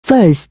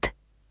First,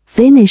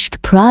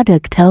 finished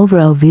product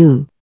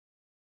overview.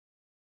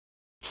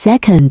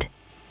 Second,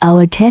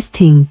 our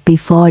testing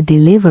before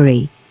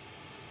delivery.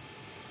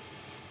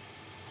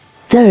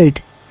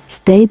 Third,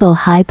 stable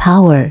high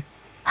power,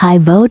 high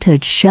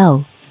voltage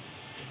show.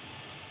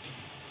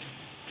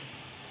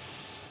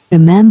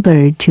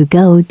 Remember to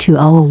go to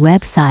our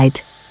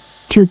website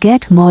to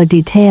get more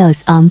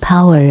details on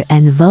power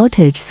and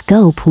voltage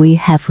scope we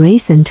have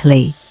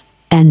recently.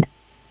 And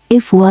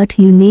if what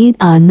you need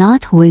are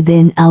not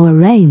within our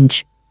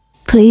range,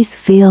 please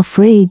feel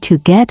free to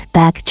get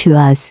back to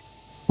us.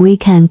 We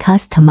can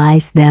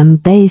customize them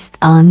based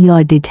on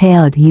your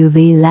detailed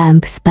UV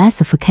lamp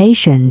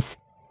specifications.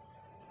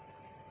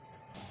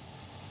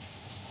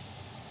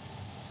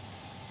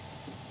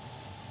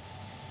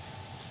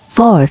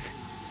 Fourth,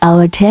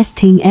 our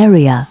testing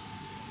area.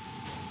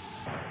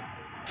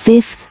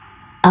 Fifth,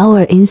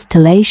 our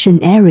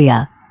installation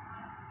area.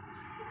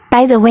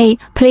 By the way,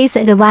 please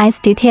advise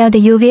detailed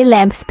UV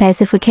lamp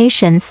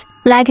specifications,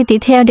 like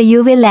detailed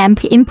UV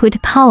lamp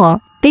input power,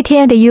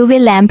 detailed UV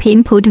lamp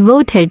input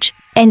voltage,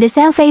 and the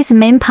cell-phase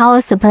main power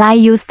supply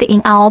used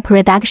in our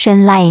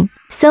production line,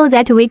 so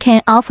that we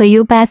can offer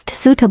you best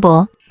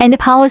suitable and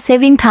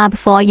power-saving tub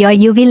for your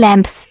UV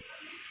lamps.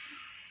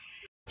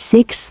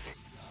 Sixth,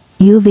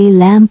 UV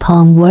lamp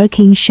on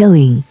working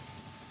showing.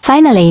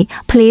 Finally,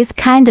 please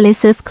kindly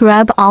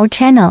subscribe our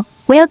channel.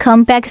 We'll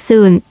come back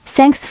soon.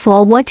 Thanks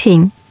for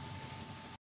watching.